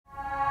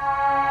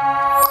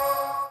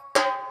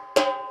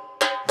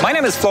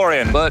name is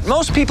Florian, but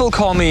most people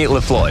call me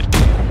LeFloid.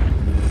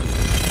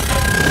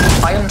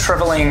 I am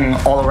traveling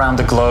all around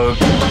the globe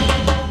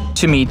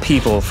to meet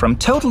people from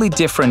totally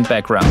different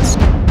backgrounds.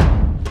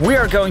 We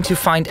are going to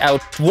find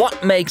out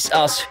what makes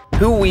us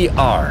who we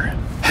are.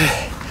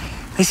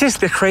 This is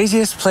the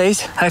craziest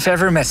place I've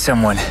ever met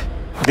someone.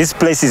 This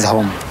place is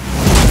home.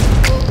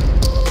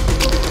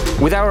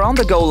 With our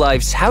on-the-go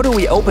lives, how do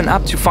we open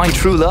up to find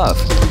true love?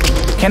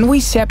 Can we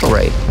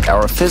separate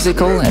our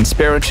physical and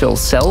spiritual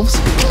selves?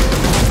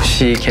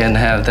 She can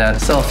have that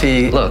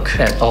selfie look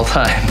at all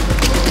time.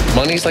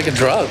 Money's like a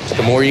drug.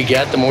 The more you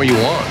get, the more you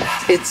want.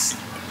 It's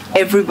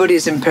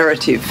everybody's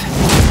imperative.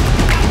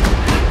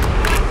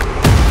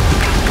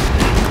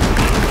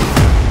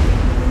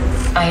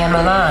 I am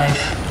alive.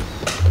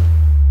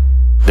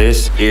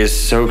 This is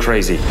so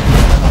crazy.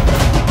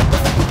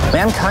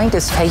 Mankind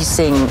is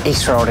facing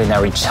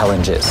extraordinary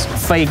challenges.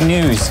 Fake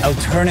news,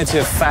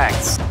 alternative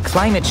facts.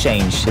 Climate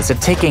change is a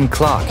ticking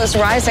clock. It's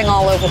rising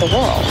all over the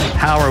world.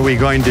 How are we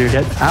going to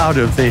get out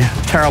of the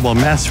terrible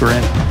mess we're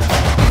in?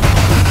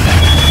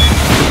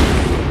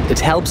 It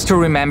helps to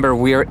remember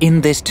we are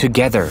in this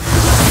together.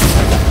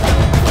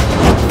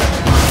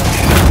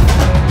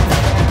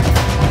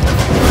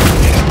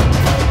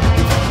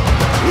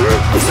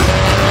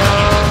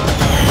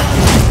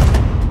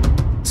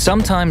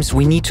 Sometimes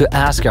we need to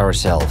ask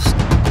ourselves,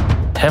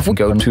 have we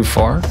gone too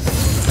far?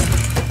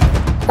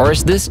 Or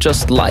is this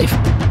just life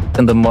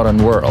in the modern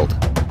world?